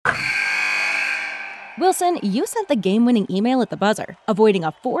Wilson, you sent the game-winning email at the buzzer, avoiding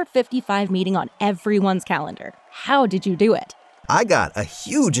a 4:55 meeting on everyone's calendar. How did you do it? I got a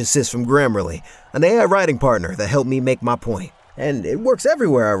huge assist from Grammarly, an AI writing partner that helped me make my point. And it works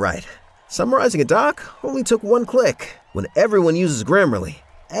everywhere I write. Summarizing a doc only took one click. When everyone uses Grammarly,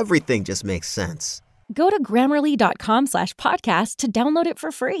 everything just makes sense. Go to Grammarly.com/podcast to download it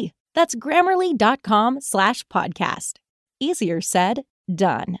for free. That's Grammarly.com/podcast. Easier said,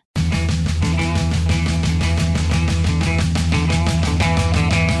 done.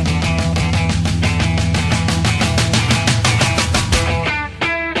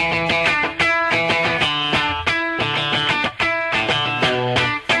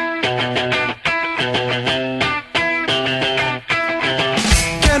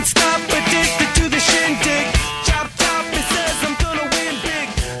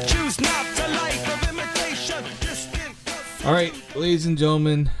 All right, ladies and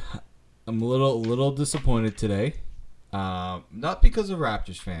gentlemen, I'm a little disappointed today. Not because of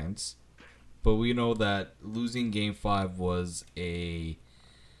Raptors fans, but we know that losing Game 5 was a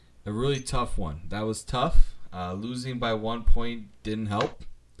really tough one. That was tough. Losing by 1 point didn't help,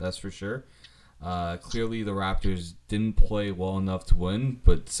 that's for sure. Clearly, the Raptors didn't play well enough to win,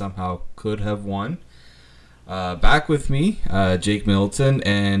 but somehow could have won. Back with me, Jake Middleton,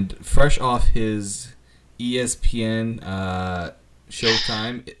 and fresh off his ESPN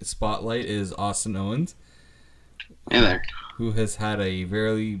Showtime spotlight is Austin Owens. Hey there. Who has had a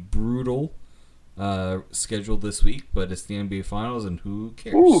very brutal schedule this week, but it's the NBA Finals, and who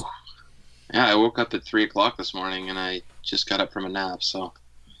cares? Ooh. Yeah, I woke up at 3 o'clock this morning, and I just got up from a nap, so...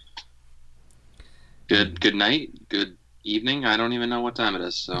 Good night, good evening. I don't even know what time it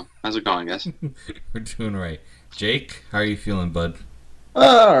is, so how's it going, guys? We're doing right. Jake, how are you feeling, bud?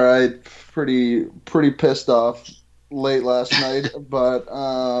 All right, pretty pissed off late last night, but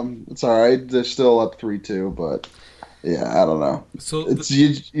it's all right. They're still up 3-2, but yeah, I don't know. So it's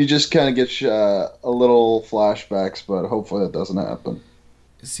you just kind of get a little flashbacks, but hopefully that doesn't happen.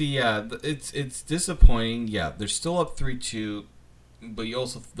 See, yeah, it's disappointing. Yeah, they're still up 3-2, but you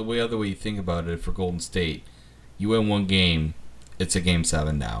also other way you think about it for Golden State, you win one game, it's a Game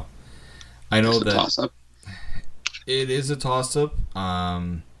 7 now. I know that. Toss-up. It is a toss-up.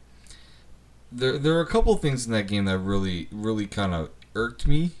 There are a couple of things in that game that really kind of irked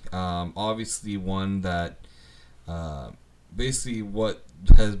me. Obviously, one that basically what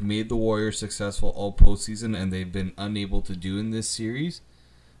has made the Warriors successful all postseason, and they've been unable to do in this series,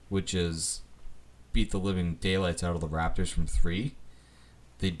 which is beat the living daylights out of the Raptors from 3.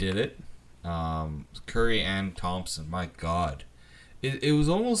 They did it. Curry and Thompson, my God. It was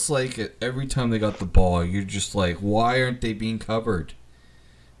almost like every time they got the ball, you're just like, why aren't they being covered?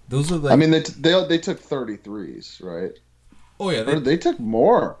 Those are like... I mean, they took 33s, right? Oh, yeah. They took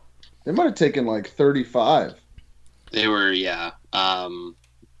more. They might have taken like 35. They were, yeah. The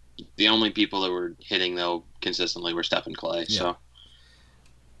only people that were hitting, though, consistently were Steph and Clay, yeah. So...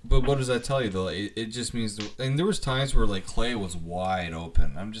 But what does that tell you, though? It just means... And there was times where, like, Clay was wide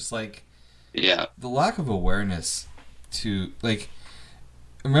open. I'm just like... Yeah. The lack of awareness to, like...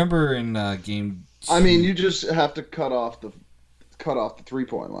 Remember in game 2... I mean, you just have to cut off the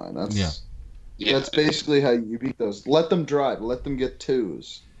 3-point line. That's basically how you beat those. Let them drive. Let them get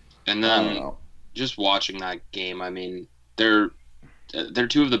twos. And then just watching that game, I mean, they're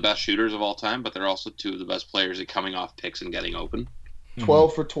two of the best shooters of all time, but they're also two of the best players at coming off picks and getting open.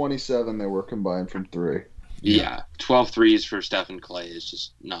 12 for 27 they were combined from 3. Yeah, 12 threes for Steph and Clay is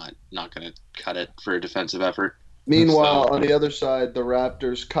just not going to cut it for a defensive effort. Meanwhile, on the other side, the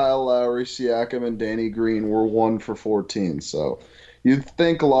Raptors, Kyle Lowry, Siakam, and Danny Green were 1 for 14. So you'd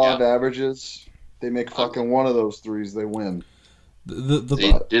think law of averages, they make fucking one of those threes, they win.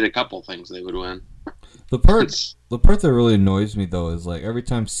 They did a couple things they would win. The part that really annoys me, though, is like every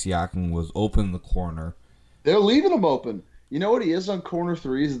time Siakam was open in the corner, they're leaving him open. You know what he is on corner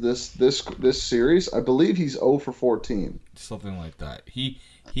threes this series? I believe he's 0 for 14. Something like that. He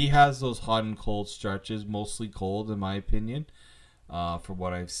has those hot and cold stretches, mostly cold in my opinion, for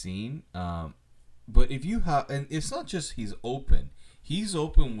what I've seen. But if you have, and it's not just he's open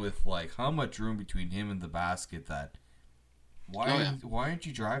with like how much room between him and the basket that why aren't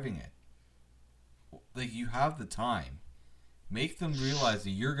you driving it? Like, you have the time. Make them realize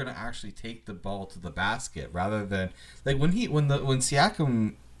that you're gonna actually take the ball to the basket rather than like when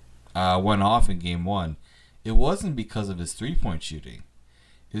Siakam went off in game 1, it wasn't because of his 3-point shooting.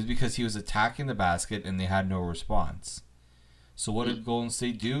 It was because he was attacking the basket and they had no response. So what did Golden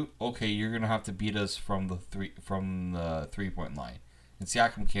State do? Okay, you're going to have to beat us from the 3-point line. And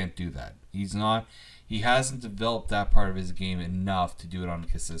Siakam can't do that. He hasn't developed that part of his game enough to do it on a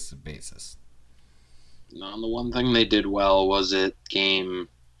consistent basis. No, the one thing they did well was it game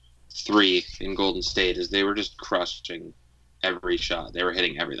 3 in Golden State is they were just crushing every shot. They were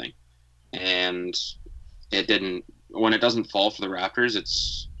hitting everything. And it didn't when it doesn't fall for the Raptors,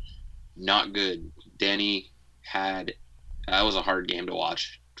 it's not good. Danny had that was a hard game to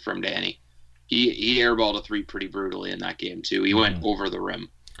watch from Danny. He airballed a 3 pretty brutally in that game too. He went over the rim.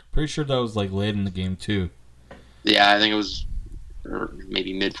 Pretty sure that was like late in the game too. Yeah, I think it was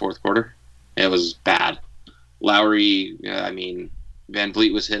maybe mid fourth quarter. It was bad. Lowry, Van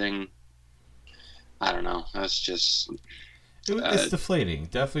Vliet was hitting. I don't know. That's just. It's deflating,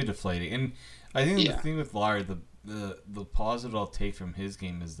 definitely deflating. And I think Yeah. the thing with Lowry, the positive I'll take from his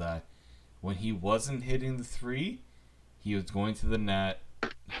game is that when he wasn't hitting the 3, he was going to the net.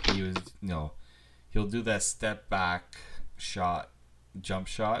 He was, he'll do that step back shot, jump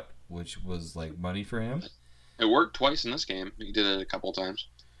shot, which was like money for him. It worked twice in this game. He did it a couple times.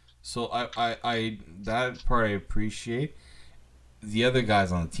 So I that part I appreciate. The other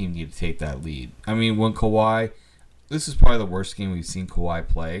guys on the team need to take that lead. I mean, when Kawhi, this is probably the worst game we've seen Kawhi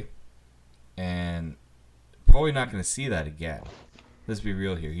play, and probably not going to see that again. Let's be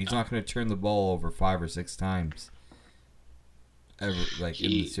real here. He's not going to turn the ball over 5 or 6 times ever, in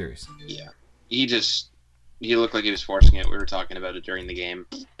the series. Yeah, he looked like he was forcing it. We were talking about it during the game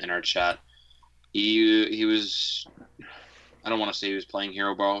in our chat. He was. I don't want to say he was playing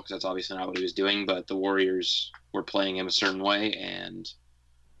hero ball because that's obviously not what he was doing, but the Warriors were playing him a certain way, and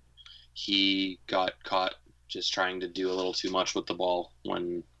he got caught just trying to do a little too much with the ball.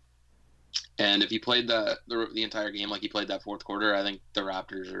 And if he played the entire game like he played that fourth quarter, I think the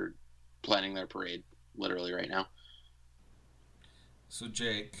Raptors are planning their parade literally right now. So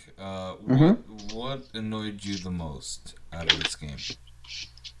Jake, what annoyed you the most out of this game?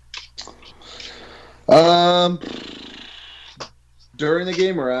 During the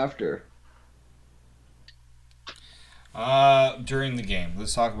game or after? During the game.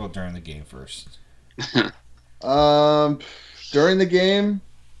 Let's talk about during the game first. During the game,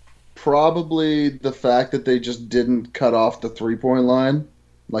 probably the fact that they just didn't cut off the 3-point line,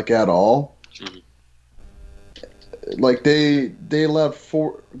 at all. Like they allowed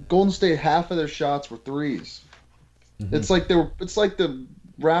Golden State, half of their shots were threes. Mm-hmm. It's like the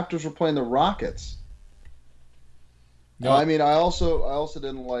Raptors were playing the Rockets. No. I mean, I also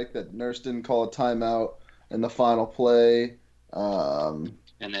didn't like that Nurse didn't call a timeout in the final play. And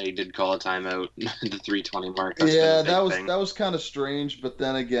then he did call a timeout at the 3:20 mark. Yeah, that was kind of strange. But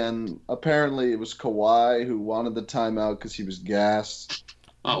then again, apparently it was Kawhi who wanted the timeout because he was gassed.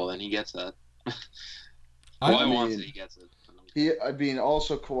 Oh, well, then he gets that. I wants mean, it, he gets it.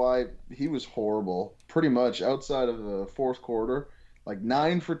 Also Kawhi, he was horrible. Pretty much outside of the fourth quarter,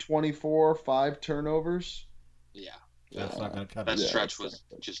 9 for 24, 5 turnovers. Yeah. That's not going to cut That it. stretch was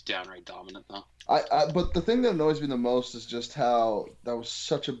just downright dominant, though. But the thing that annoys me the most is just how that was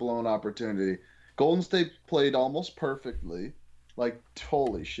such a blown opportunity. Golden State played almost perfectly.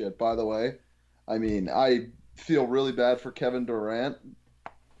 Holy shit, by the way. I mean, I feel really bad for Kevin Durant,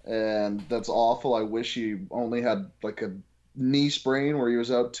 and that's awful. I wish he only had, a knee sprain where he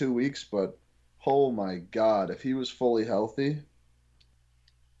was out 2 weeks, but oh my God, if he was fully healthy.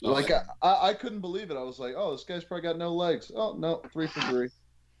 I couldn't believe it. I was like, oh, this guy's probably got no legs. Oh, no, 3 for 3.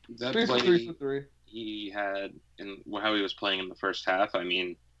 That 3 for play 3 for 3. he had and how he was playing in the first half, I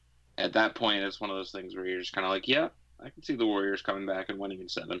mean, at that point, it's one of those things where you're just kind of like, yeah, I can see the Warriors coming back and winning in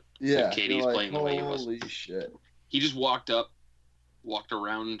 7. Yeah, KD's playing the way he was. holy shit. He just walked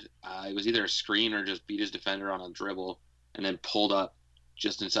around. It was either a screen or just beat his defender on a dribble, and then pulled up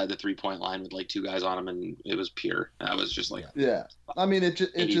just inside the 3-point line with 2 guys on him, and it was pure. That was just Yeah, I mean,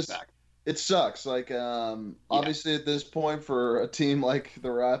 KD's back. it sucks. Obviously at this point for a team like the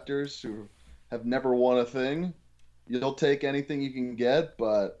Raptors who have never won a thing, you'll take anything you can get.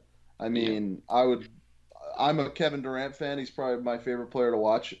 But I mean, I'm a Kevin Durant fan. He's probably my favorite player to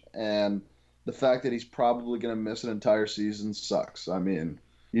watch, and the fact that he's probably going to miss an entire season sucks. I mean,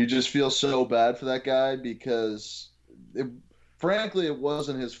 you just feel so bad for that guy because frankly, it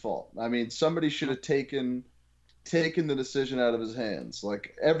wasn't his fault. I mean, somebody should have taken the decision out of his hands.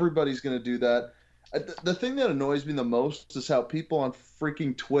 Everybody's going to do that. The thing that annoys me the most is how people on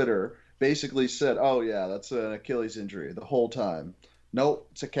freaking Twitter basically said, oh, yeah, that's an Achilles injury the whole time. Nope,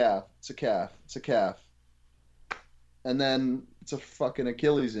 it's a calf. It's a calf. It's a calf. And then it's a fucking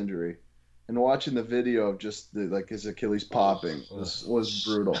Achilles injury. And watching the video of just his Achilles popping was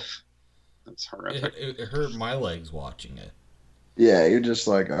brutal. That's horrific. It hurt my legs watching it. Yeah, you're just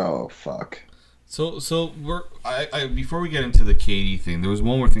like, oh, fuck. So before we get into the KD thing, there was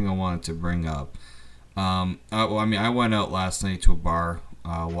one more thing I wanted to bring up. I went out last night to a bar,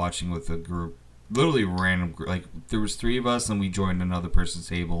 watching with a group literally random. Like there was 3 of us, and we joined another person's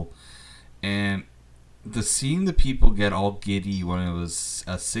table, and seeing the people get all giddy when it was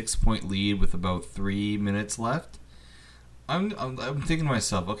a 6-point lead with about 3 minutes left. I'm thinking to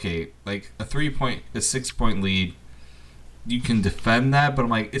myself, okay, like a 6-point lead, you can defend that, but I'm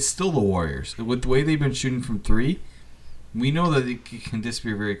like, it's still the Warriors. With the way they've been shooting from 3, we know that it can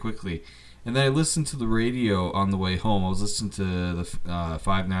disappear very quickly. And then I listened to the radio on the way home. I was listening to the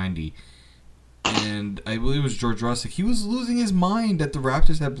 590, and I believe it was George Russick. He was losing his mind that the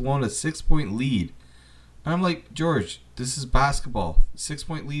Raptors had blown a 6-point lead. And I'm like, George, this is basketball.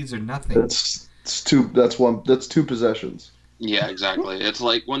 6-point leads are nothing. That's 2 possessions. Yeah, exactly. It's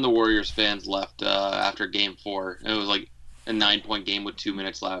like when the Warriors fans left after Game 4. It was like a 9-point game with 2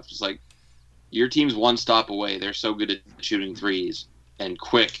 minutes left. It's like, your team's 1 stop away. They're so good at shooting threes and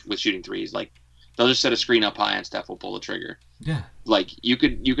quick with shooting threes. Like, they'll just set a screen up high and Steph will pull the trigger. Yeah. Like, you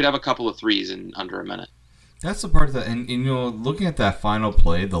could have a couple of threes in under a minute. That's the part that, and you know, looking at that final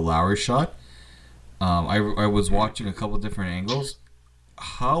play, the Lowry shot, I was watching a couple different angles.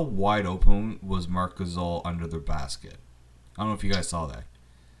 How wide open was Marc Gasol under the basket? I don't know if you guys saw that.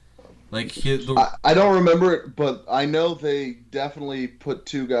 Like I don't remember it, but I know they definitely put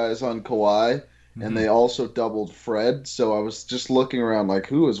 2 guys on Kawhi, and they also doubled Fred. So I was just looking around like,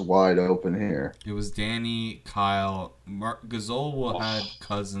 who is wide open here? It was Danny, Kyle, Gasol had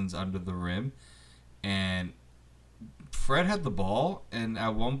Cousins under the rim, and Fred had the ball. And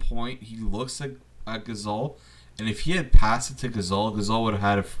at one point, he looks at Gasol, and if he had passed it to Gasol, Gasol would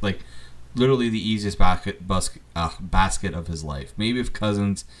have had literally the easiest basket of his life. Maybe if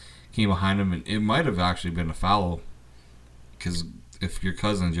Cousins came behind him, and it might have actually been a foul, because if you're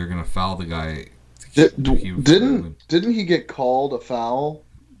Cousins, you're gonna foul the guy. Didn't he get called a foul?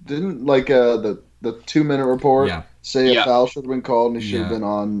 Didn't the 2-minute report say a foul should have been called and he should have been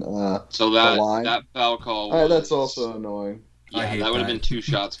on so the line? That foul call that's also annoying. Yeah, that would have been 2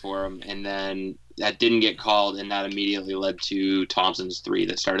 shots for him, and then that didn't get called, and that immediately led to Thompson's 3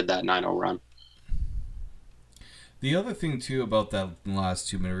 that started that 9-0 run. The other thing, too, about that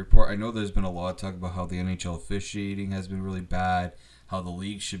last 2-minute report, I know there's been a lot of talk about how the NHL officiating has been really bad, how the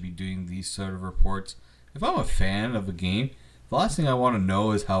league should be doing these sort of reports. If I'm a fan of a game, the last thing I want to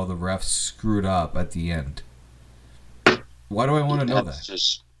know is how the refs screwed up at the end. Why do I want to know that?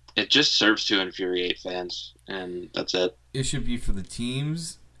 It just serves to infuriate fans, and that's it. It should be for the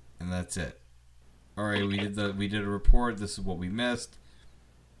teams, and that's it. All right, we did a report. This is what we missed,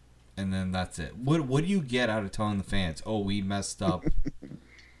 and then that's it. What do you get out of telling the fans, "Oh, we messed up"?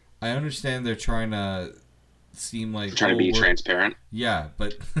 I understand they're trying to seem like to be transparent. Yeah,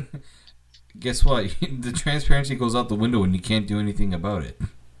 but guess what? The transparency goes out the window, and you can't do anything about it.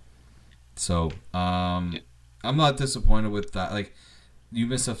 So, I'm not disappointed with that. Like, you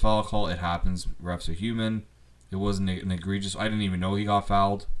miss a foul call, it happens. Refs are human. It wasn't an egregious. I didn't even know he got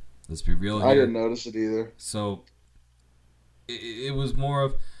fouled. Let's be real here. I didn't notice it either. So it was more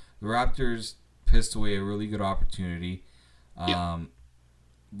of the Raptors pissed away a really good opportunity.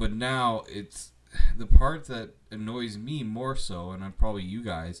 But now it's the part that annoys me more so, and I'm probably you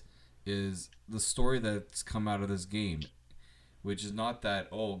guys, is the story that's come out of this game, which is not that,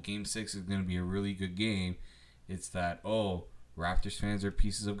 oh, Game 6 is going to be a really good game. It's that, oh, Raptors fans are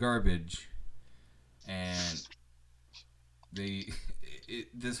pieces of garbage. And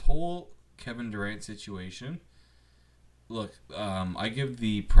this whole Kevin Durant situation, look, I give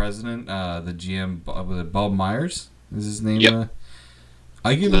the president, the GM, Bob Myers, is his name? Yep.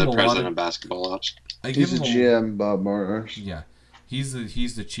 I give him a president of basketball ops. He's the GM, Bob Myers. Yeah, he's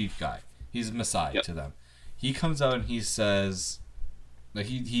the chief guy. He's a messiah to them. He comes out and he says, like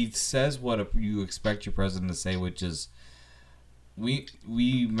he says what you expect your president to say, which is,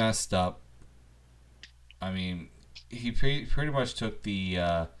 we messed up. I mean, he pretty much took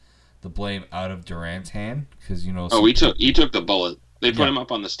the blame out of Durant's hand, because he took the bullet. They put him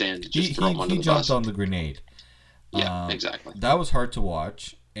up on the stand to just throw him under the bus. He jumped on the grenade. Yeah, exactly. That was hard to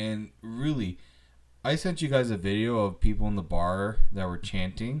watch, and really, I sent you guys a video of people in the bar that were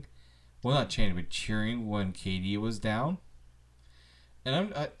chanting. Well, not chanting, but cheering when KD was down.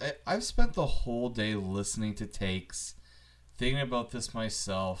 And I've spent the whole day listening to takes, thinking about this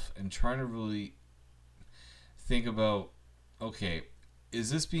myself, and trying to really think about, okay,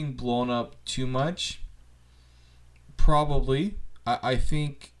 is this being blown up too much? Probably. I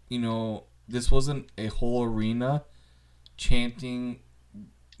think, this wasn't a whole arena chanting,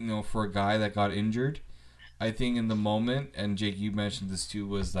 for a guy that got injured. I think in the moment, and Jake, you mentioned this too,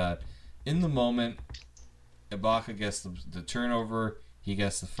 was that in the moment, Ibaka gets the turnover, he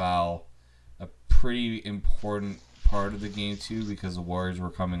gets the foul. A pretty important part of the game too, because the Warriors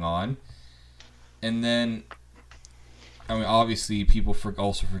were coming on. And then, I mean, obviously, people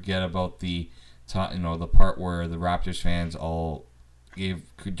also forget about the part where the Raptors fans all gave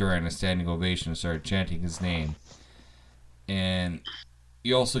Durant a standing ovation and started chanting his name. And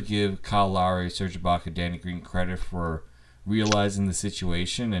you also give Kyle Lowry, Serge Ibaka, Danny Green credit for realizing the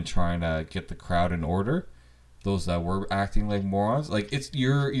situation and trying to get the crowd in order. Those that were acting like morons, like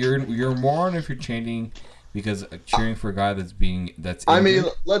you're a moron if you're chanting because cheering for a guy that's injured. I mean,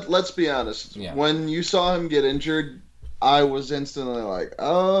 let's be honest. Yeah. When you saw him get injured, I was instantly like,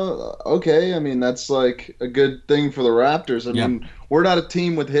 oh, okay. I mean, that's like a good thing for the Raptors. I mean, we're not a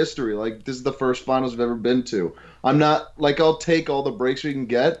team with history. Like, this is the first finals we've ever been to. I'm not, like, I'll take all the breaks we can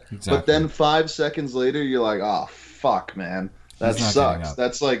get. Exactly. But then 5 seconds later, you're like, oh, fuck, man. That sucks.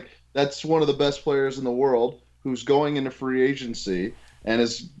 That's one of the best players in the world who's going into free agency and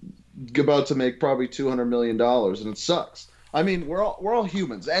is about to make probably $200 million, and it sucks. I mean, we're all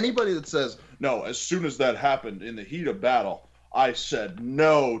humans. Anybody that says, no, as soon as that happened in the heat of battle, I said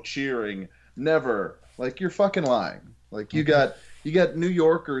no cheering, never. Like, you're fucking lying. Like, you got New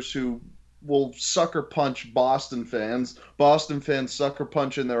Yorkers who will sucker punch Boston fans. Boston fans sucker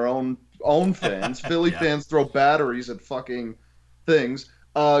punch in their own fans. Philly fans throw batteries at fucking things.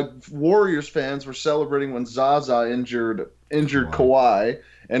 Warriors fans were celebrating when Zaza injured Kawhi,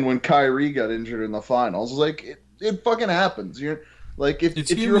 and when Kyrie got injured in the finals. Like, it fucking happens. You're like, if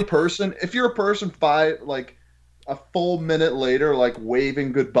you're a person a full minute later, like,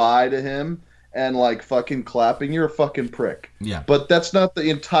 waving goodbye to him and like fucking clapping, you're a fucking prick. Yeah. But that's not the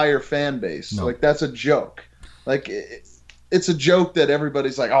entire fan base. No. Like, that's a joke. Like, it's a joke that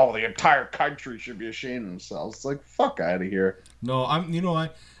everybody's like, oh, the entire country should be ashamed of themselves. It's like, fuck out of here. No,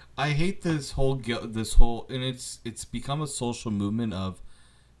 I hate this whole, and it's become a social movement of,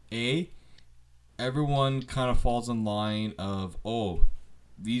 everyone kind of falls in line of, oh,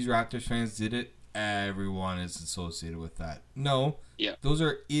 these Raptors fans did it, everyone is associated with that. No, those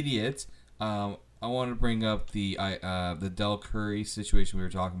are idiots. I want to bring up the Del Curry situation we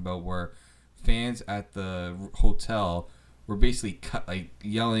were talking about, where fans at the hotel were basically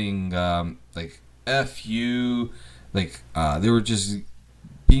yelling like "F you," like they were just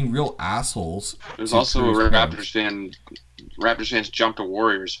being real assholes. There's also a Raptors fans jumped a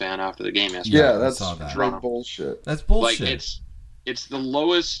Warriors fan after the game yesterday. Yeah, that's bullshit. That's bullshit. Like, it's the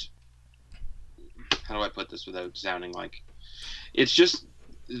lowest. How do I put this without sounding like? It's just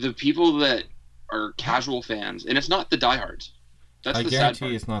the people that are casual fans, and it's not the diehards. I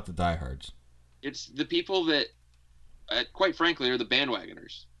guarantee it's not the diehards. It's the people that, quite frankly, are the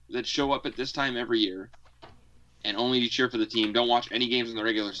bandwagoners that show up at this time every year and only cheer for the team, don't watch any games in the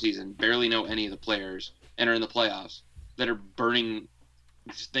regular season, barely know any of the players, and are in the playoffs, that are burning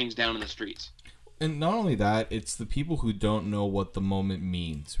things down in the streets. And not only that, it's the people who don't know what the moment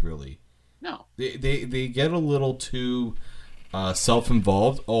means, really. No. They get a little too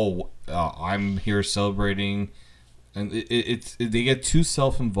self-involved. I'm here celebrating, and they get too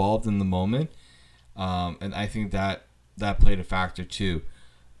self-involved in the moment, and I think that played a factor too.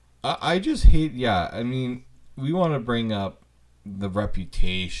 I just hate. Yeah, I mean, we want to bring up the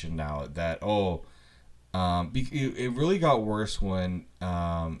reputation now that it really got worse when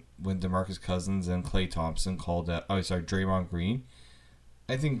DeMarcus Cousins and Klay Thompson called Draymond Green.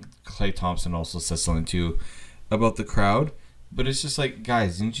 I think Klay Thompson also said something too about the crowd, but it's just like,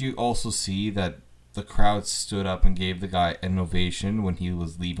 guys, didn't you also see that the crowd stood up and gave the guy an ovation when he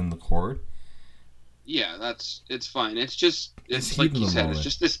was leaving the court? Yeah, it's fine. It's like you said, it's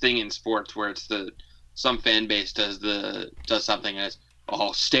just this thing in sports where it's some fan base does something and it's,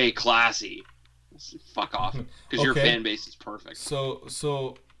 stay classy. Fuck off, because your fan base is perfect.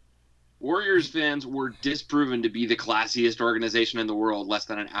 So Warriors fans were disproven to be the classiest organization in the world less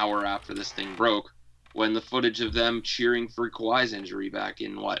than an hour after this thing broke, when the footage of them cheering for Kawhi's injury back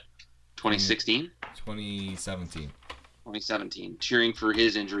in 2016? 2017. 2017. Cheering for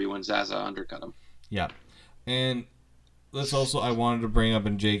his injury when Zaza undercut him. Yeah. And I wanted to bring up,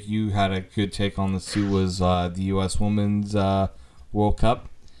 and Jake, you had a good take on this too, was the U.S. Women's World Cup.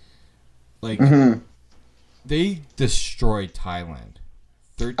 Like, they destroyed Thailand.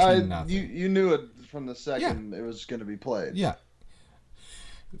 13-0. You knew it from the second it was going to be played. Yeah.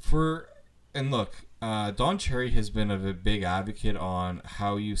 Look, Don Cherry has been a big advocate on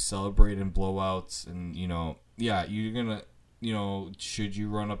how you celebrate in blowouts, and you're gonna, should you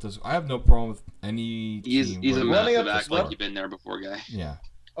run up this? I have no problem with any. He's a massive act like you've been there before, guy. Yeah.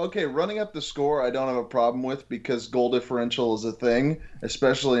 Okay, running up the score, I don't have a problem with, because goal differential is a thing,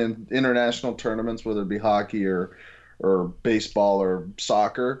 especially in international tournaments, whether it be hockey or baseball or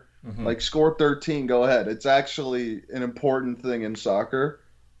soccer. Mm-hmm. Like, score 13, go ahead. It's actually an important thing in soccer.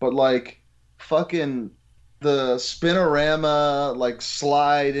 But, like, fucking the spinorama like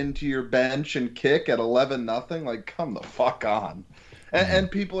slide into your bench and kick at 11-0. Like, come the fuck on.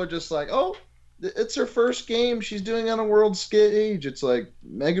 And people are just like, oh, it's her first game. She's doing it on a world stage. It's like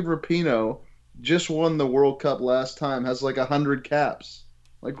Megan Rapinoe just won the World Cup last time, has like 100 caps.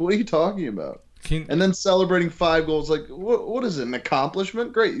 Like, what are you talking about? And then celebrating 5 goals. Like, what is it, an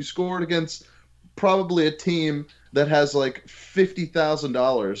accomplishment? Great, you scored against probably a team that has like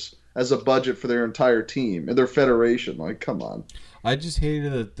 $50,000 as a budget for their entire team and their federation. Like, come on. I just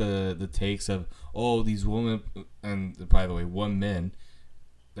hated the takes of, oh, these women, and by the way, one men,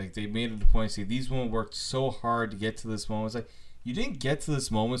 like they made it a point to say these women worked so hard to get to this moment. It's like, you didn't get to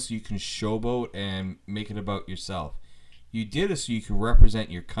this moment so you can showboat and make it about yourself. You did it so you can represent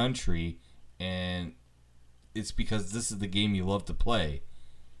your country, and it's because this is the game you love to play.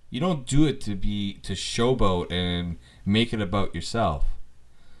 You don't do it to showboat and make it about yourself.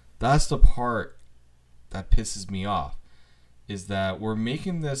 That's the part that pisses me off, is that we're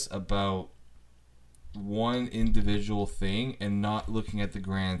making this about one individual thing and not looking at the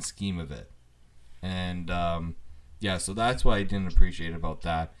grand scheme of it. And yeah, so that's what I didn't appreciate about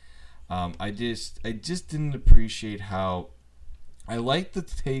that. I just didn't appreciate how I liked the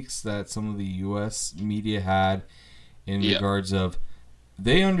takes that some of the U.S. media had in regards of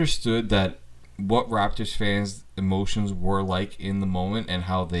they understood that what Raptors fans' emotions were like in the moment and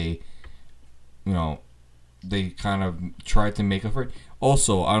how they, they kind of tried to make up for it.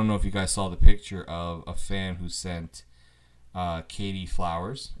 Also, I don't know if you guys saw the picture of a fan who sent Katie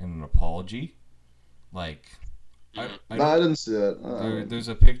flowers in an apology. Like, I didn't see it. There's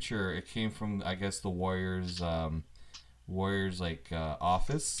a picture. It came from, I guess, the Warriors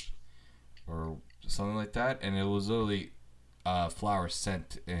office or something like that, and it was literally flowers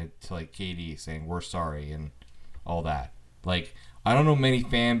sent to like Katie saying we're sorry and all that. Like, I don't know many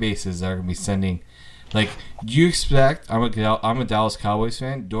fan bases that are gonna be sending. Like, do you expect? I'm a Dallas Cowboys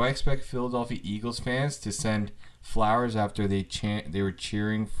fan. Do I expect Philadelphia Eagles fans to send flowers after they were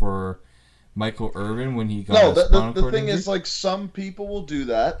cheering for Michael Irvin when he got the thing is, like, some people will do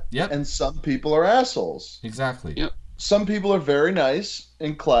that, and some people are assholes. Exactly. Yep. Some people are very nice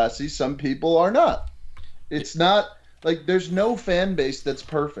and classy. Some people are not. It's not like there's no fan base that's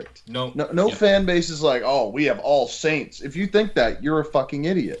perfect. No fan base is like, oh, we have all saints. If you think that, you're a fucking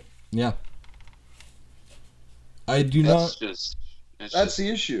idiot. Yeah. I do not. That's the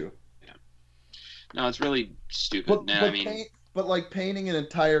issue. Yeah. No, it's really stupid. But like painting an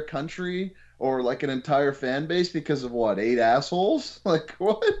entire country or like an entire fan base because of what, 8 assholes? Like,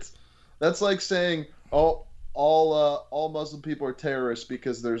 what? That's like saying, oh, all Muslim people are terrorists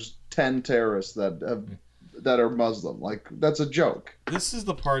because there's 10 terrorists that are Muslim. Like, that's a joke. This is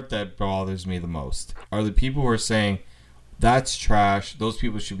the part that bothers me the most. Are the people who are saying that's trash? Those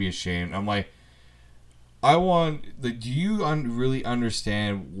people should be ashamed. I'm like, do you really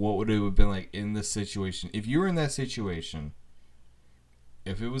understand what would it have been like in this situation? If you were in that situation,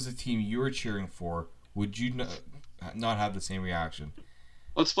 if it was a team you were cheering for, would you not have the same reaction?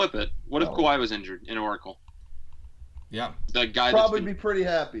 Let's flip it. What if Kawhi was injured in Oracle? Yeah. The guy probably be pretty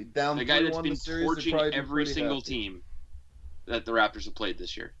happy. Down the guy that's been torching every single team that the Raptors have played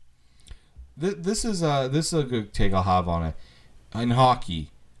this year. This is a good take I'll have on it. In hockey,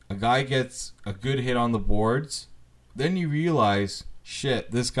 a guy gets a good hit on the boards, then you realize,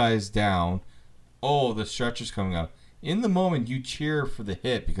 shit, this guy's down. Oh, the stretcher's coming up. In the moment, you cheer for the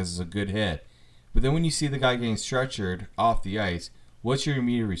hit because it's a good hit. But then when you see the guy getting stretchered off the ice, what's your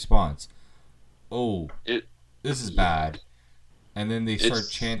immediate response? Oh, this is bad. And then they start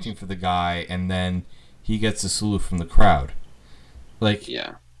chanting for the guy, and then he gets a salute from the crowd. Like,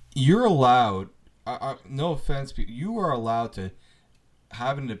 you're allowed, no offense, but you are allowed to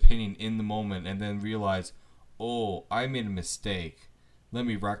have an opinion in the moment and then realize, oh, I made a mistake. Let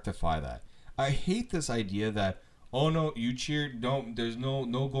me rectify that. I hate this idea that, oh no, you cheered, there's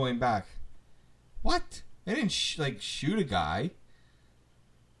no going back. What? I didn't shoot a guy.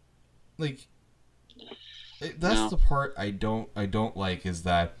 Like, that's the part I don't like, is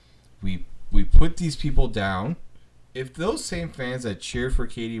that we put these people down. If those same fans that cheered for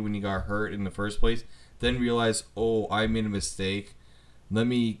Katie when he got hurt in the first place then realize, oh, I made a mistake, let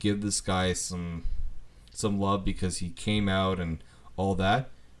me give this guy some love because he came out and all that,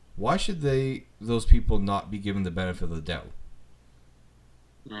 why should those people not be given the benefit of the doubt?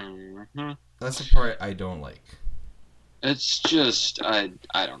 Mm-hmm. That's the part I don't like. It's just, I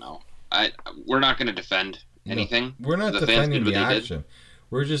don't know. We're not going to defend anything. No, we're not defending the action.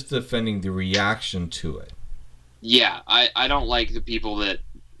 We're just defending the reaction to it. Yeah, I don't like the people that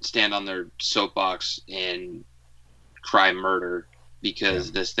stand on their soapbox and cry murder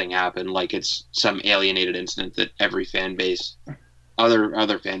because this thing happened. Like it's some alienated incident that every fan base,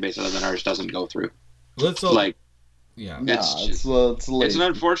 other fan base other than ours, doesn't go through. Let's Like, yeah. Nah, It's it's late. it's an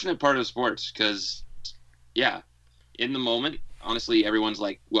unfortunate part of sports because, yeah, in the moment, honestly, everyone's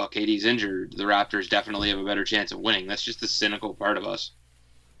like, well, KD's injured. The Raptors definitely have a better chance of winning. That's just the cynical part of us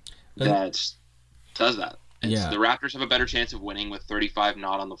that does that. Yeah. The Raptors have a better chance of winning with 35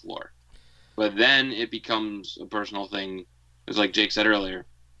 not on the floor. But then it becomes a personal thing. It's like Jake said earlier.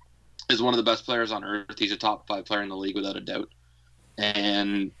 He's one of the best players on earth. He's a top 5 player in the league without a doubt.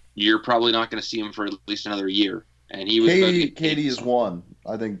 And you're probably not going to see him for at least another year. And he was KD is one.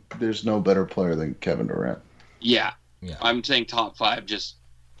 I think there's no better player than Kevin Durant. Yeah. Yeah. I'm saying top 5 Just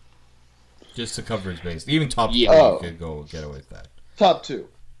to cover his base. Even top 3 Yeah. could go get away with that. Top 2.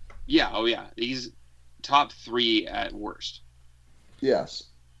 Yeah, oh yeah. He's top 3 at worst. Yes.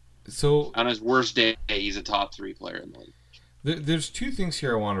 So On his worst day, he's a top 3 player in the league. there's 2 things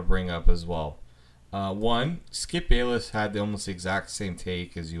here I want to bring up as well. One, Skip Bayless had the almost exact same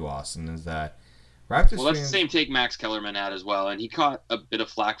take as you, Austin, is that Raptors Well, that's fans, the same take Max Kellerman had as well, and he caught a bit of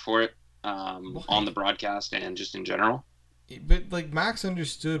flack for it on the broadcast and just in general. but like Max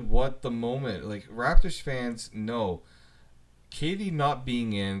understood what the moment, like Raptors fans know KD not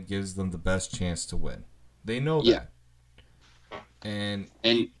being in gives them the best chance to win. They know that. And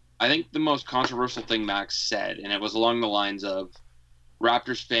I think the most controversial thing Max said, and it was along the lines of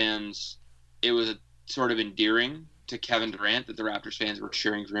Raptors fans, it was sort of endearing to Kevin Durant that the Raptors fans were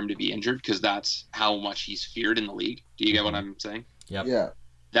cheering for him to be injured because that's how much he's feared in the league. Do you get what I'm saying? Yep. Yeah.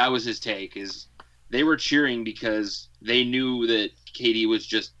 That was his take, is they were cheering because they knew that KD was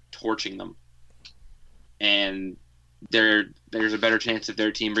just torching them. And there's a better chance of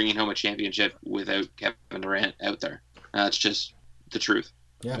their team bringing home a championship without Kevin Durant out there. That's just the truth.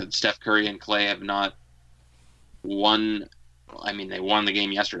 Yeah. Steph Curry and Clay have not won. I mean, they won the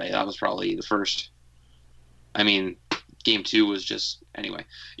game yesterday. That was probably the first. I mean, game 2 was just anyway.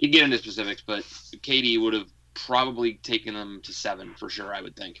 You can get into specifics, but KD would have probably taken them to 7 for sure. I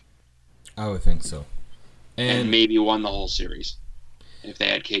would think, I would think so. and maybe won the whole series if they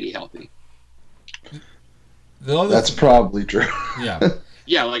had KD healthy. The other That's probably true. yeah.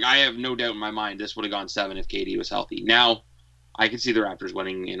 Yeah, like I have no doubt in my mind this would have gone 7 if KD was healthy. Now, I can see the Raptors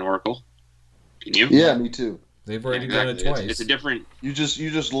winning in Oracle. Can you? Yeah, me too. They've already Yeah, done it exactly. twice. It's a different. You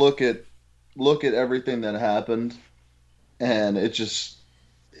just look at everything that happened, and it just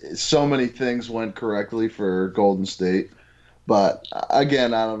so many things went correctly for Golden State. But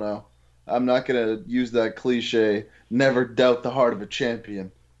again, I don't know. I'm not gonna use that cliche. Never doubt the heart of a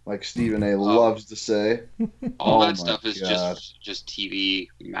champion, like Stephen A. loves to say. All Oh that my stuff is God. just TV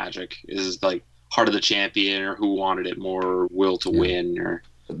magic. Is like heart of the champion, or who wanted it more, or will to win, or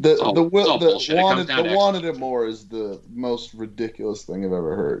The all- the it's all will bullshit. the It comes wanted down the to wanted it more is the most ridiculous thing I've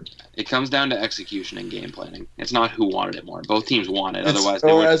ever heard. it comes down to execution and game planning. It's not who wanted it more. Both teams want it. It's- Otherwise, they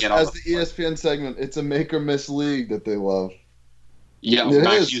or wouldn't as, get all as the the ESPN segment, it's a make or miss league that they love. Yeah, It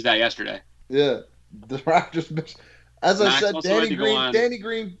Max is. used that yesterday. Yeah, the Raptors miss. As I Max said, also had to go on- Danny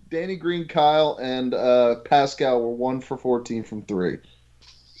Green, Kyle, and Pascal were 1 for 14 from 3.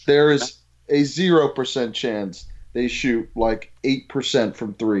 There is a 0% chance they shoot like 8%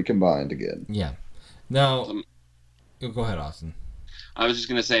 from 3 combined again. Yeah. Now, Um, go ahead, Austin. I was just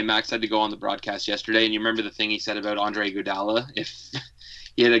gonna say Max had to go on the broadcast yesterday, and you remember the thing he said about Andre Iguodala? If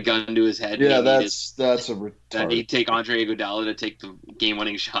he had a gun to his head, Yeah, he needed- that's a that retard. he'd take Andre Iguodala to take the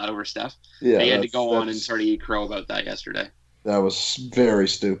game-winning shot over Steph. Yeah, he had to that's- go on and that's- sort of eat crow about that yesterday. That was very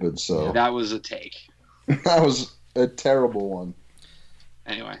stupid. So That was a take. that was a terrible one.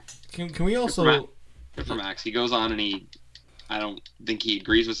 Anyway, Can we also good for Max. He goes on and I don't think he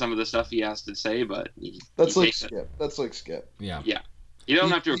agrees with some of the stuff he has to say, but That's he like takes it. Skip. That's like Skip. yeah. You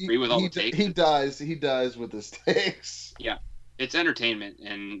don't have to agree with all he, the takes. He dies. He dies with his takes. It's entertainment,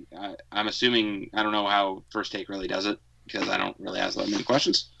 and I'm assuming I don't know how First Take really does it because I don't really ask that many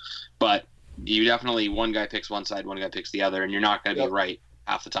questions. But you definitely one guy picks one side, one guy picks the other, and you're not going to Yep. be right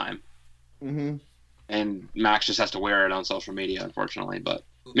half the time. Mm-hmm. And Max just has to wear it on social media, unfortunately. But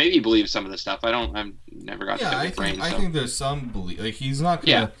maybe he believes some of this stuff. I've never got to Yeah, pick I his brain. think I So. think there's some belief. Like he's not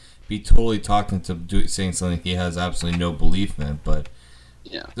gonna Yeah. be totally talked into saying something he has absolutely no belief in, but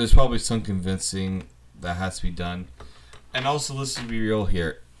Yeah. there's probably some convincing that has to be done. And also, let's be real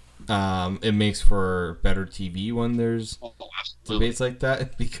here. It makes for better TV when there's Oh, absolutely. debates like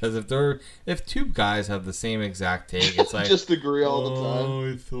that because if 2 guys have the same exact take, it's like Just agree all the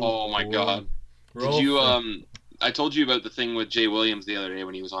time. It's so Oh my boring. God. We're Did all you for- I told you about the thing with Jay Williams the other day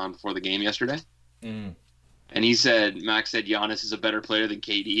when he was on before the game yesterday, Mm. and Max said Giannis is a better player than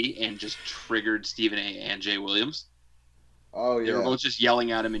KD, and just triggered Stephen A. and Jay Williams. Oh They were yeah, both just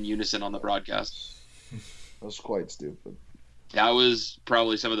yelling at him in unison on the broadcast. that was quite stupid. That was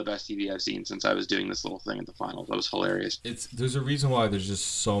probably some of the best TV I've seen since I was doing this little thing at the finals. That was hilarious. There's a reason why there's just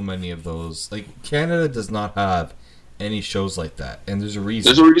so many of those. Like, Canada does not have any shows like that, and there's a reason.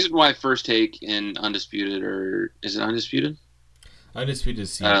 There's a reason why First Take in Undisputed, or is it Undisputed? Undisputed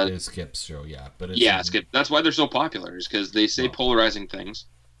is Skip's show, yeah. But it's Skip. That's why they're so popular, is because they say polarizing things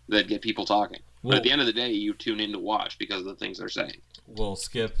that get people talking. But at the end of the day, you tune in to watch because of the things they're saying. Well,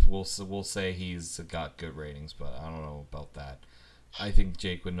 Skip, we'll say he's got good ratings, but I don't know about that. I think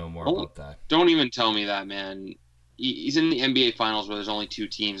Jake would know more about that. Don't even tell me that, man. He's in the NBA Finals where there's only 2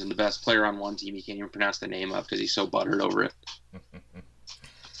 teams, and the best player on one team, he can't even pronounce the name of because he's so buttered over it.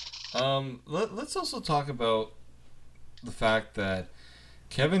 Let's also talk about the fact that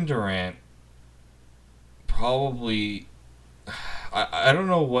Kevin Durant probably... I don't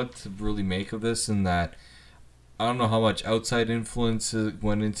know what to really make of this, in that I don't know how much outside influence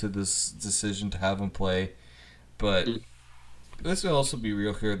went into this decision to have him play, but let's also be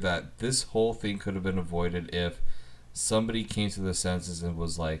real here that this whole thing could have been avoided if somebody came to their senses and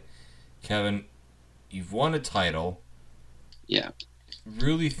was like, Kevin, you've won a title. Yeah.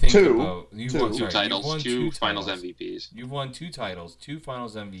 Really think about... You've won 2 titles, 2 finals MVPs. You've won 2 titles, 2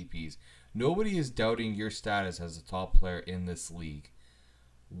 finals MVPs. Nobody is doubting your status as a top player in this league.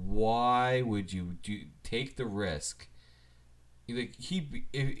 Why would you take the risk? Like,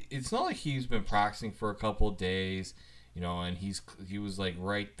 it's not like he's been practicing for a couple of days, and he was like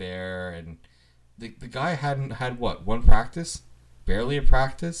right there, and the guy hadn't had one practice, barely a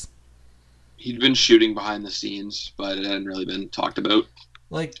practice. He'd been shooting behind the scenes, but it hadn't really been talked about,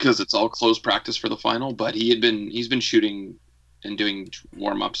 like, because it's all closed practice for the final. But he's been shooting and doing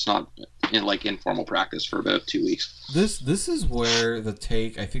warm-ups, not in like informal practice, for about 2 weeks. This is where the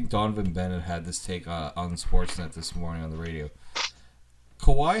take, I think Donovan Bennett had this take on Sportsnet this morning on the radio.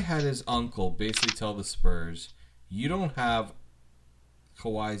 Kawhi had his uncle basically tell the Spurs, you don't have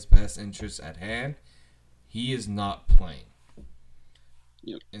Kawhi's best interests at hand. He is not playing.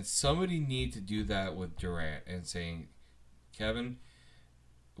 Yep. And somebody need to do that with Durant and saying, Kevin,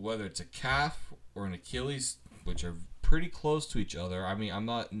 whether it's a calf or an Achilles, which are pretty close to each other. I mean, I'm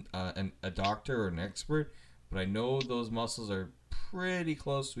not a doctor or an expert, but I know those muscles are pretty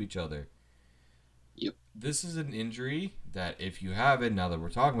close to each other. Yep. This is an injury that, if you have it, now that we're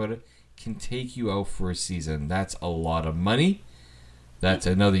talking about it, can take you out for a season. That's a lot of money. That's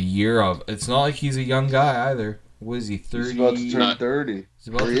another year of... It's not like he's a young guy either. What is he, 30? He's about to turn 30. He's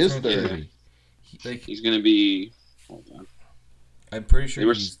about to turn 30. He's going to be... Hold on. I'm pretty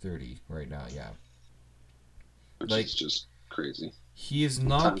sure he's 30 right now, yeah. Which is just crazy. He is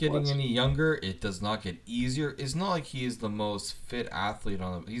not getting any younger. It does not get easier. It's not like he is the most fit athlete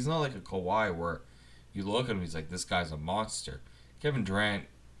on the... He's not like a Kawhi where you look at him, he's like, this guy's a monster. Kevin Durant...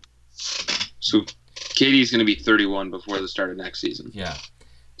 So, KD's going to be 31 before the start of next season. Yeah.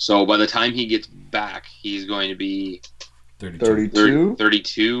 So, by the time he gets back, he's going to be... 32?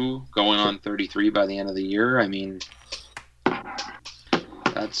 32, going on 33 by the end of the year. I mean...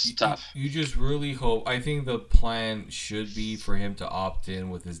 That's tough. You just really hope... I think the plan should be for him to opt in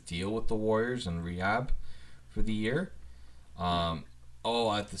with his deal with the Warriors and rehab for the year. At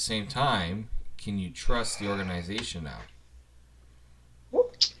the same time, can you trust the organization now?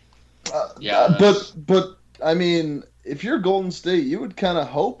 But I mean, if you're Golden State, you would kind of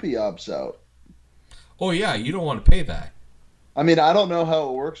hope he opts out. Oh, yeah, you don't want to pay that. I mean, I don't know how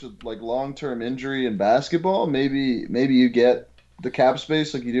it works with like long-term injury in basketball. Maybe you get the cap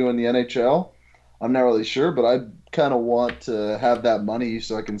space like you do in the NHL. I'm not really sure, but I kind of want to have that money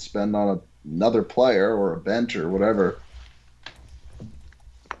so I can spend on another player or a bench or whatever.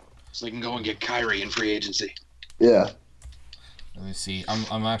 So they can go and get Kyrie in free agency. Yeah. Let me see.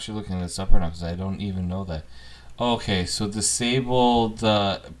 I'm actually looking this up right now because I don't even know that. Okay, so disabled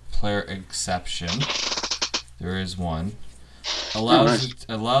player exception. There is one.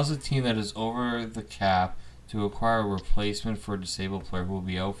 Allows a team that is over the cap to acquire a replacement for a disabled player who will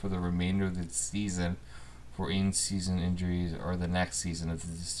be out for the remainder of the season for in-season injuries or the next season if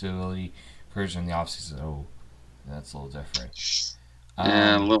the disability occurs in the off-season. Oh, that's a little different.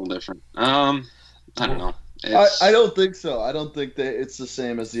 A little different. I don't know. I don't think so. I don't think that it's the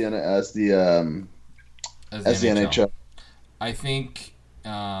same as the NHL. I think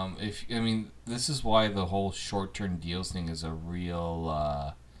this is why the whole short-term deals thing is a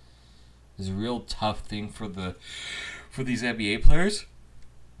real tough thing for these NBA players.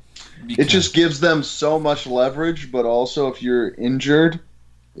 It just gives them so much leverage, but also if you're injured,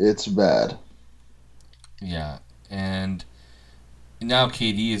 it's bad. Yeah, and now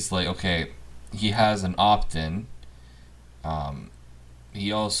KD is like, okay, he has an opt-in.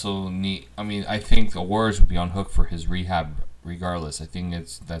 He also I think the Warriors would be on hook for his rehab regardless. I think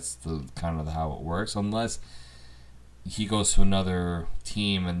that's the kind of how it works, unless he goes to another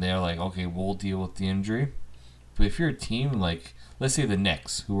team and they're like, okay, we'll deal with the injury. But if you're a team like, let's say the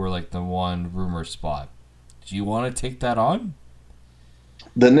Knicks, who were like the one rumor spot, do you want to take that on?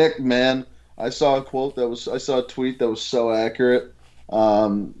 The Knicks, man. I saw a tweet that was so accurate.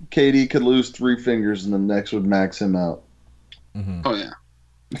 KD could lose 3 fingers and the Knicks would max him out. Mm-hmm. Oh yeah.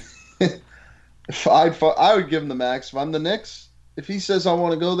 I would give him the max. If I'm the Knicks, if he says I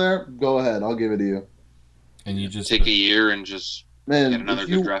want to go there, go ahead. I'll give it to you. And you just take a year and just get another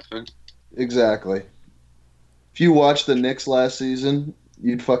good draft pick. Exactly. If you watch the Knicks last season,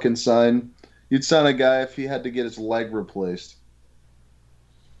 you'd sign a guy if he had to get his leg replaced.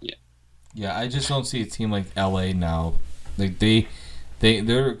 Yeah, I just don't see a team like LA now. Like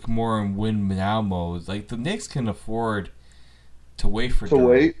they're more in win now mode. Like the Knicks can afford to wait for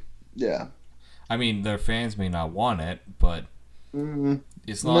wait. Yeah. I mean, their fans may not want it, but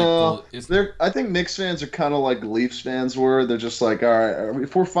it's not. I think Knicks fans are kind of like Leafs fans were. They're just like, all right,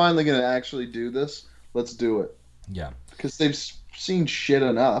 if we're finally going to actually do this, let's do it. Yeah. Because they've seen shit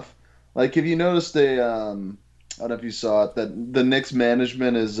enough. Like, if you noticed, I don't know if you saw it, that the Knicks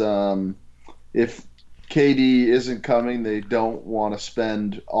management is, if KD isn't coming, they don't want to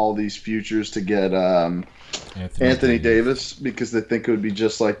spend all these futures to get Anthony Davis because they think it would be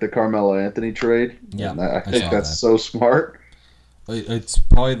just like the Carmelo Anthony trade. Yeah, I think that's so smart. It's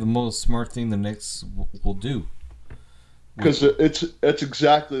probably the most smart thing the Knicks will do. Because it's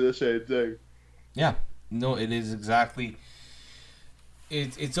exactly the same thing. Yeah, no, it is exactly.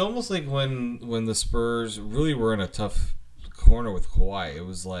 It's almost like when the Spurs really were in a tough corner with Kawhi. It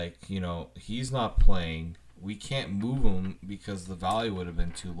was like, he's not playing. We can't move him because the value would have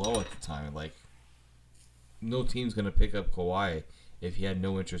been too low at the time. Like, no team's going to pick up Kawhi if he had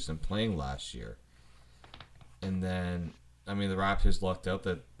no interest in playing last year. And then, the Raptors lucked out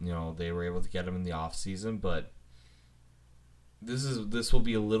that, they were able to get him in the offseason, but this will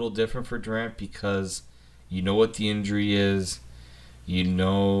be a little different for Durant because you know what the injury is. You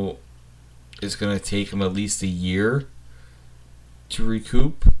know it's going to take him at least a year to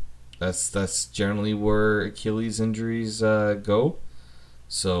recoup. That's generally where Achilles injuries go.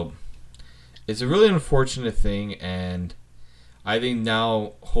 So it's a really unfortunate thing, and I think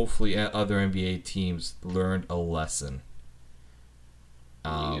now hopefully other NBA teams learned a lesson.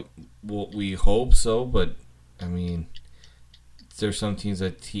 We hope so, but there's some teams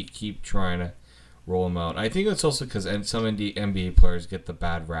that keep trying to roll them out. I think it's also because some NBA players get the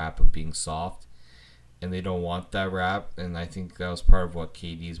bad rap of being soft, and they don't want that rap. And I think that was part of what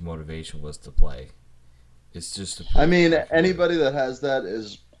KD's motivation was to play. It's just anybody that has that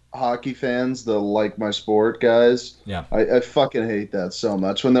is hockey fans, the like my sport guys. Yeah, I fucking hate that so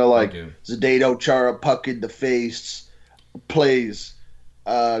much when they're like Zdeno Chara puck in the face, plays,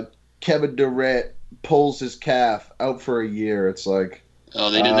 Kevin Durant pulls his calf out for a year. It's like,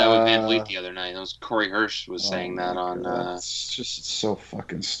 oh, they did that with Van Vliet the other night. That was Corey Hirsch was saying that on. It's so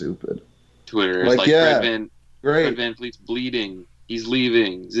fucking stupid. Twitter. It's Fred Van Vliet's bleeding. He's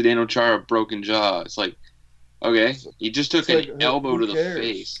leaving. Zdeno Chara broken jaw. It's like, okay, he just took an elbow to the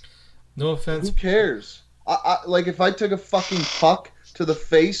face. No offense. Who cares? I like if I took a fucking puck to the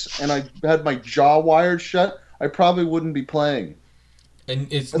face and I had my jaw wired shut, I probably wouldn't be playing. And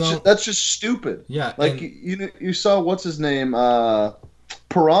that's just stupid. Yeah, like you saw what's his name,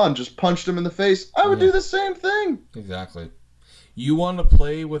 Perron just punched him in the face. I would do the same thing. Exactly. You want to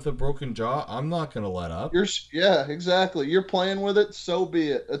play with a broken jaw? I'm not going to let up. Exactly. You're playing with it, so be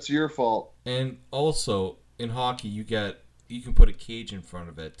it. That's your fault. And also, in hockey, you can put a cage in front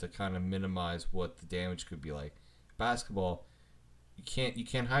of it to kind of minimize what the damage could be like. Basketball, you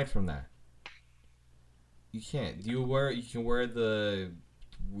can't hide from that. You can't. You can wear the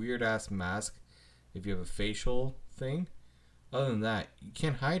weird ass mask if you have a facial thing. Other than that, you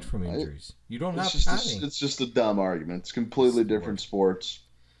can't hide from injuries. You don't have padding. It's just a dumb argument. It's completely different sports.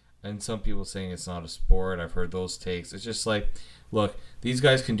 And some people saying it's not a sport. I've heard those takes. It's just like, look, these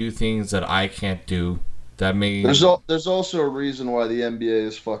guys can do things that I can't do. That may. There's also a reason why the NBA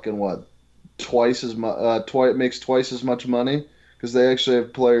is fucking twice as much. Makes twice as much money because they actually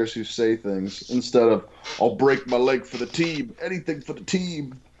have players who say things instead of "I'll break my leg for the team, anything for the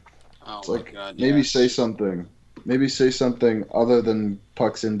team." Oh it's my like, God! Maybe say something. Maybe say something other than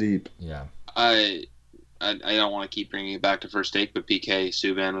pucks in deep. Yeah. I don't want to keep bringing it back to first take, but PK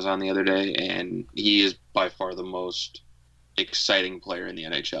Subban was on the other day, and he is by far the most exciting player in the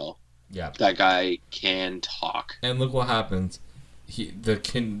NHL. Yeah. That guy can talk. And look what happens.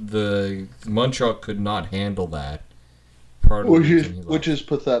 The Montreal could not handle that, part of the reason he left. Which is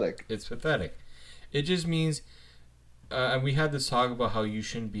pathetic. It's pathetic. It just means, and we had this talk about how you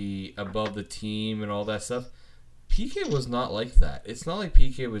shouldn't be above the team and all that stuff. PK was not like that. It's not like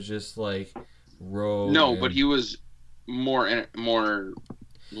PK was just like rogue. No, but he was more.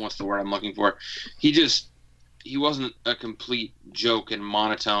 What's the word I'm looking for? He wasn't a complete joke and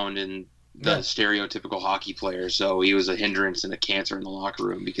monotone and the stereotypical hockey player. So he was a hindrance and a cancer in the locker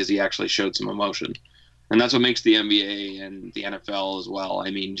room because he actually showed some emotion, and that's what makes the NBA and the NFL as well.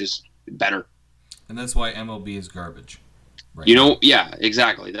 I mean, just better. And that's why MLB is garbage. Right Yeah,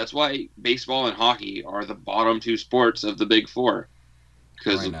 exactly. That's why baseball and hockey are the bottom two sports of the Big Four.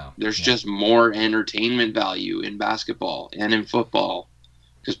 Because there's just more entertainment value in basketball and in football.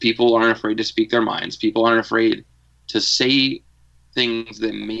 Because people aren't afraid to speak their minds. People aren't afraid to say things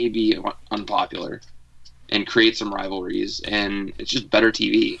that may be unpopular and create some rivalries. And it's just better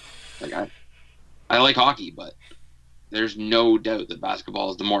TV. Like I like hockey, but there's no doubt that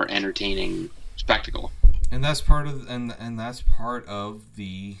basketball is the more entertaining spectacle. And that's part of that's part of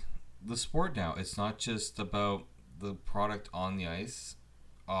the sport now. It's not just about the product on the ice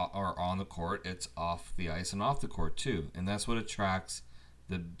or on the court. It's off the ice and off the court too. And that's what attracts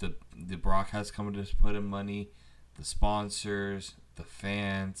the broadcast companies to put in money, the sponsors, the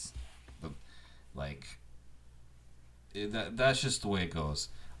fans, that's just the way it goes.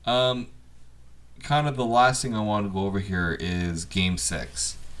 Kind of the last thing I want to go over here is Game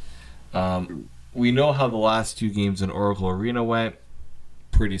 6. We know how the last two games in Oracle Arena went.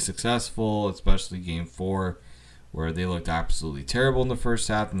 Pretty successful, especially Game 4, where they looked absolutely terrible in the first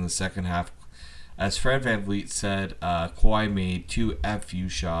half. In the second half, as Fred VanVleet said, Kawhi made 2 FU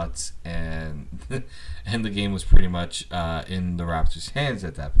shots, and and the game was pretty much in the Raptors' hands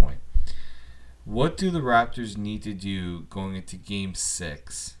at that point. What do the Raptors need to do going into Game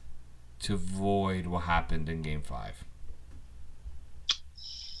 6 to avoid what happened in Game 5?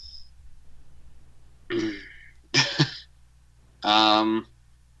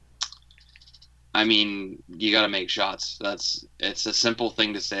 I mean, you got to make shots. It's a simple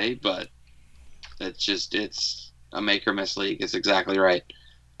thing to say, but it's a make or miss league. It's exactly right.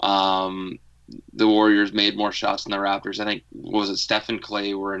 The Warriors made more shots than the Raptors. I think, what was it, Steph and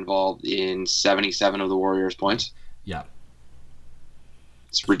Clay were involved in 77 of the Warriors' points? Yeah.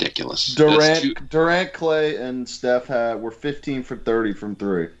 It's ridiculous. Durant, Clay, and Steph were 15 for 30 from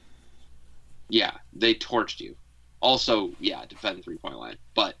 3. Yeah, they torched you. Also, defend the 3-point line.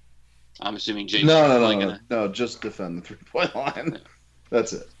 But I'm assuming James. No, just defend the 3-point line.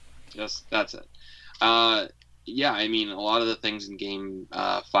 That's it. That's it. I mean, a lot of the things in Game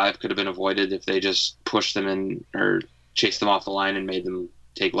 5 could have been avoided if they just pushed them in or chased them off the line and made them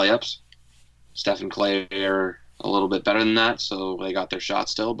take layups. Steph and Clay are a little bit better than that, so they got their shot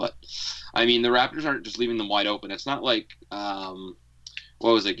still. But, I mean, the Raptors aren't just leaving them wide open. It's not like, what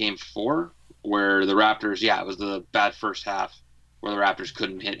was it, Game 4? Where the Raptors, it was the bad first half where the Raptors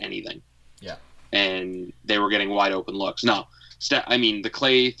couldn't hit anything. Yeah. And they were getting wide open looks. No, the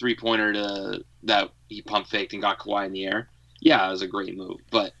Clay 3-pointer that he pump faked and got Kawhi in the air, it was a great move.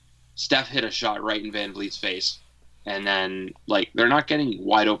 But Steph hit a shot right in VanVleet's face. And then, they're not getting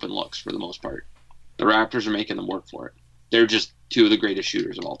wide open looks for the most part. The Raptors are making them work for it. They're just two of the greatest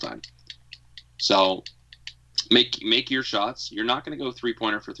shooters of all time. So make your shots. You're not going to go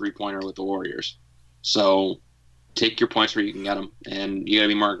 3-pointer for 3-pointer with the Warriors. So take your points where you can get them, and you got to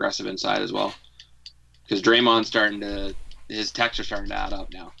be more aggressive inside as well. Because Draymond's his texts are starting to add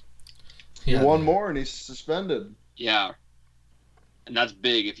up now. Yeah. One more and he's suspended. Yeah. And that's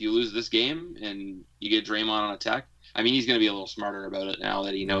big. If you lose this game and you get Draymond on a tech, I mean, he's going to be a little smarter about it now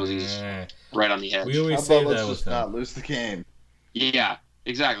that he knows he's right on the edge. We always say that let's just not lose the game. Yeah,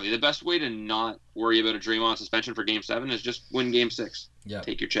 exactly. The best way to not worry about a Draymond suspension for Game 7 is just win Game 6. Yeah,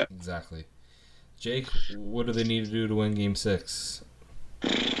 take your chip. Exactly. Jake, what do they need to do to win Game 6?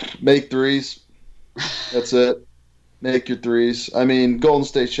 Make threes. That's it. Make your threes. I mean, Golden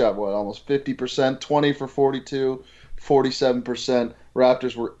State shot, almost 50%, 20 for 42, 47%.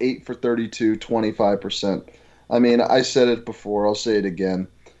 Raptors were 8 for 32, 25%. I mean, I said it before. I'll say it again.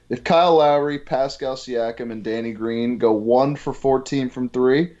 If Kyle Lowry, Pascal Siakam, and Danny Green go 1 for 14 from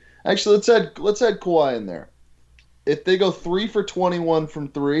 3, actually, let's add Kawhi in there. If they go 3 for 21 from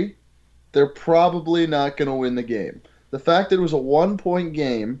 3, they're probably not going to win the game. The fact that it was a 1-point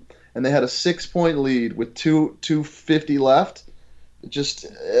game and they had a 6-point lead with 2:50 left, just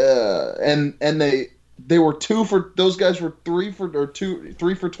and they were 2 for, those guys were 3 for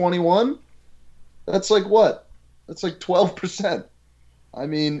 21. That's like what? That's like 12%. I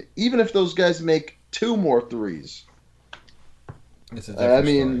mean, even if those guys make 2 more threes, it's a different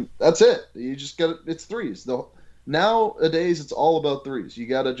story. That's it. You just got it's threes. Nowadays, it's all about threes. You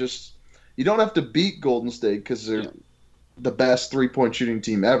got to just, you don't have to beat Golden State because they're the best 3-point shooting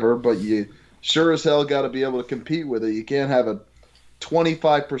team ever, but you sure as hell got to be able to compete with it. You can't have a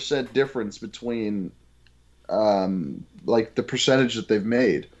 25% difference between like the percentage that they've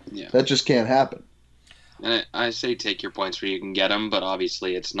made. Yeah. That just can't happen. And I say take your points where you can get them, but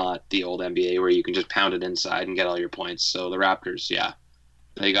obviously it's not the old NBA where you can just pound it inside and get all your points. So the Raptors, yeah,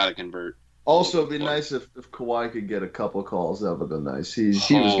 they got to convert. Also, it'd be nice if Kawhi could get a couple calls. That would have been nice. He was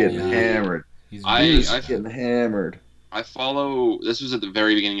getting hammered. He was getting hammered. I follow, this was at the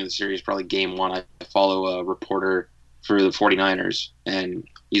very beginning of the series, probably game one. I follow a reporter for the 49ers, and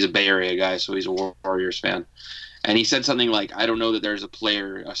he's a Bay Area guy, so he's a Warriors fan. And he said something like, I don't know that there's a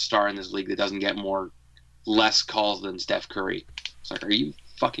star in this league that doesn't get less calls than Steph Curry. It's like, are you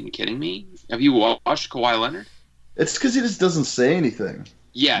fucking kidding me? Have you watched Kawhi Leonard? It's because he just doesn't say anything.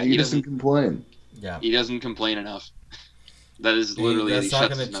 Yeah, he doesn't complain. Yeah, he doesn't complain enough. That is literally.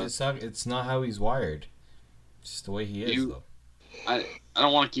 It's not how he's wired. It's just the way he is, though. I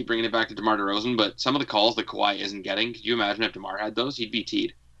don't want to keep bringing it back to DeMar DeRozan, but some of the calls that Kawhi isn't getting, could you imagine if DeMar had those? He'd be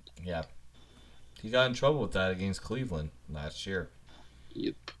teed. Yeah. He got in trouble with that against Cleveland last year.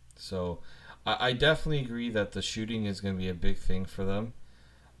 Yep. So, I definitely agree that the shooting is going to be a big thing for them.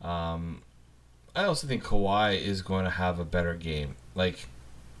 I also think Kawhi is going to have a better game. Like,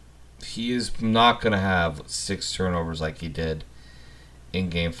 he is not going to have 6 turnovers like he did in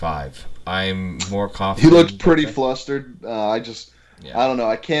Game 5. I'm more confident. He looked pretty flustered. I don't know.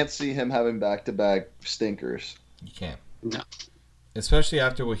 I can't see him having back-to-back stinkers. You can't. No. Especially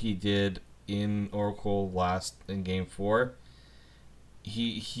after what he did in Oracle in Game 4.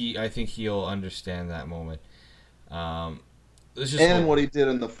 I think he'll understand that moment. What he did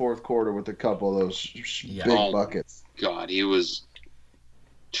in the fourth quarter with a couple of those big buckets. God, he was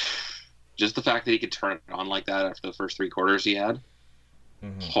just the fact that he could turn it on like that after the first 3 quarters he had.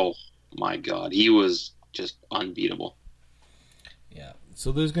 Mm-hmm. Oh my God, he was just unbeatable. Yeah,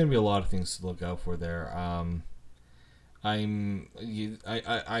 so there's going to be a lot of things to look out for there. I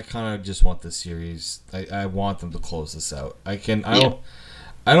kind of just want this series. I want them to close this out. I don't know.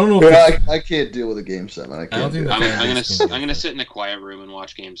 I can't deal with a Game 7. I don't think I'm gonna sit in a quiet room and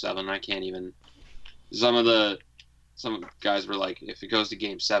watch Game 7. I can't even. Some guys were like, if it goes to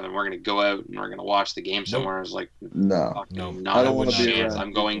Game 7, we're gonna go out and we're gonna watch the game somewhere. I was like, no, not a chance.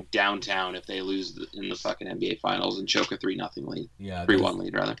 I'm going downtown if they lose in the fucking NBA Finals and choke a 3-0 lead. Yeah, 3-1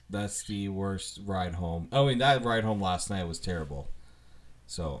 lead rather. That's the worst ride home. I mean, that ride home last night was terrible.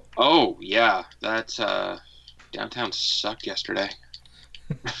 So. Oh yeah, that downtown sucked yesterday.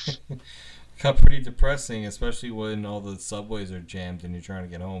 Got pretty depressing, especially when all the subways are jammed and you're trying to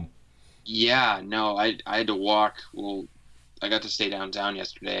get home. Yeah, no, I had to walk. Well, I got to stay downtown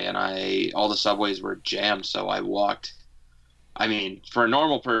yesterday, and all the subways were jammed, so I walked. I mean, for a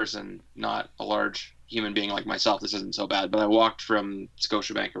normal person, not a large human being like myself, this isn't so bad, but I walked from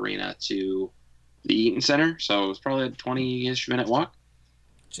Scotiabank Arena to the Eaton Center, so it was probably a 20-ish minute walk.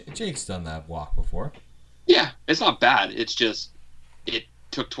 Jake's done that walk before. Yeah, it's not bad. It's just it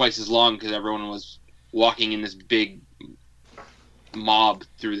took twice as long because everyone was walking in this big mob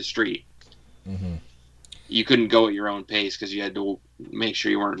through the street. Mm-hmm. You couldn't go at your own pace because you had to make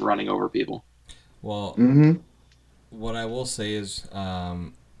sure you weren't running over people. Well, what I will say is,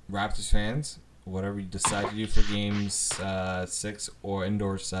 Raptors fans, whatever you decide to do for games 6 or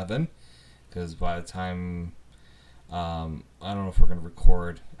indoor 7, because by the time I don't know if we're gonna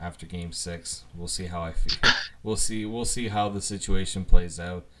record after Game 6. We'll see how I feel. We'll see how the situation plays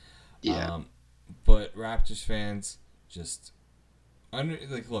out. Yeah. But Raptors fans, just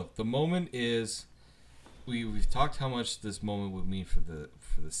look. The moment is. We've talked how much this moment would mean for the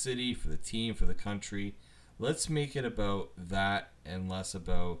city, for the team, for the country. Let's make it about that and less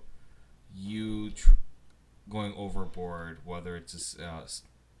about you going overboard. Whether it's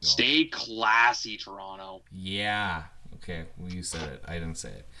stay classy, Toronto. Yeah. Okay. Well, you said it. I didn't say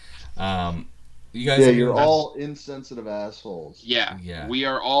it. You guys. Yeah, you're all insensitive assholes. Yeah. We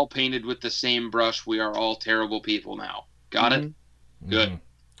are all painted with the same brush. We are all terrible people now. Got it? Good. Mm-hmm.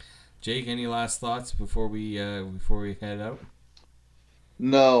 Jake, any last thoughts before we head out?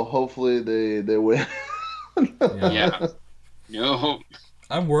 No. Hopefully they win. Yeah. No.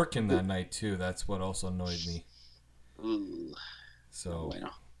 I'm working that night too. That's what also annoyed me. Ooh. So,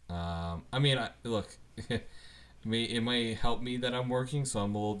 I mean, look, it may help me that I'm working, so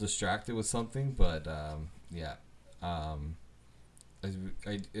I'm a little distracted with something. But yeah,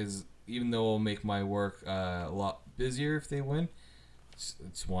 even though it'll make my work a lot busier if they win,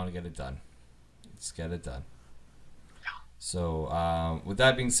 just want to get it done. Let's get it done. So with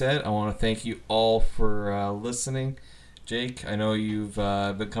that being said, I want to thank you all for listening. Jake, I know you've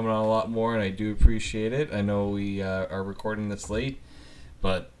been coming on a lot more, and I do appreciate it. I know we are recording this late,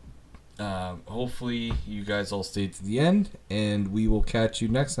 but hopefully you guys all stayed to the end, and we will catch you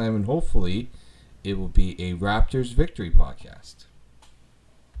next time, and hopefully it will be a Raptors victory podcast.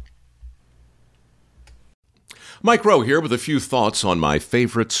 Mike Rowe here with a few thoughts on my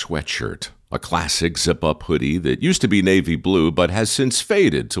favorite sweatshirt, a classic zip-up hoodie that used to be navy blue but has since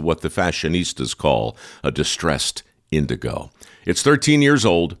faded to what the fashionistas call a distressed indigo. It's 13 years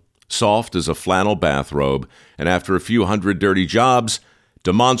old, soft as a flannel bathrobe, and after a few hundred dirty jobs,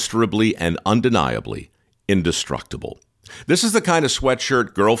 demonstrably and undeniably indestructible. This is the kind of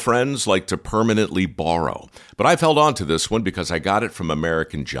sweatshirt girlfriends like to permanently borrow, but I've held on to this one because I got it from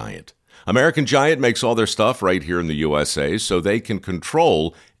American Giant. American Giant makes all their stuff right here in the USA so they can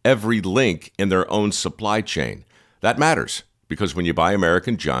control every link in their own supply chain. That matters because when you buy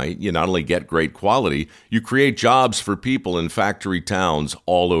American Giant, you not only get great quality, you create jobs for people in factory towns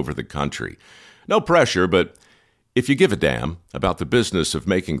all over the country. No pressure, but if you give a damn about the business of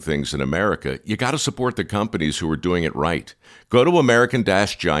making things in America, you got to support the companies who are doing it right. Go to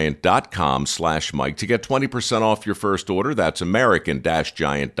american-giant.com/Mike to get 20% off your first order. That's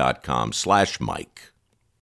american-giant.com/Mike.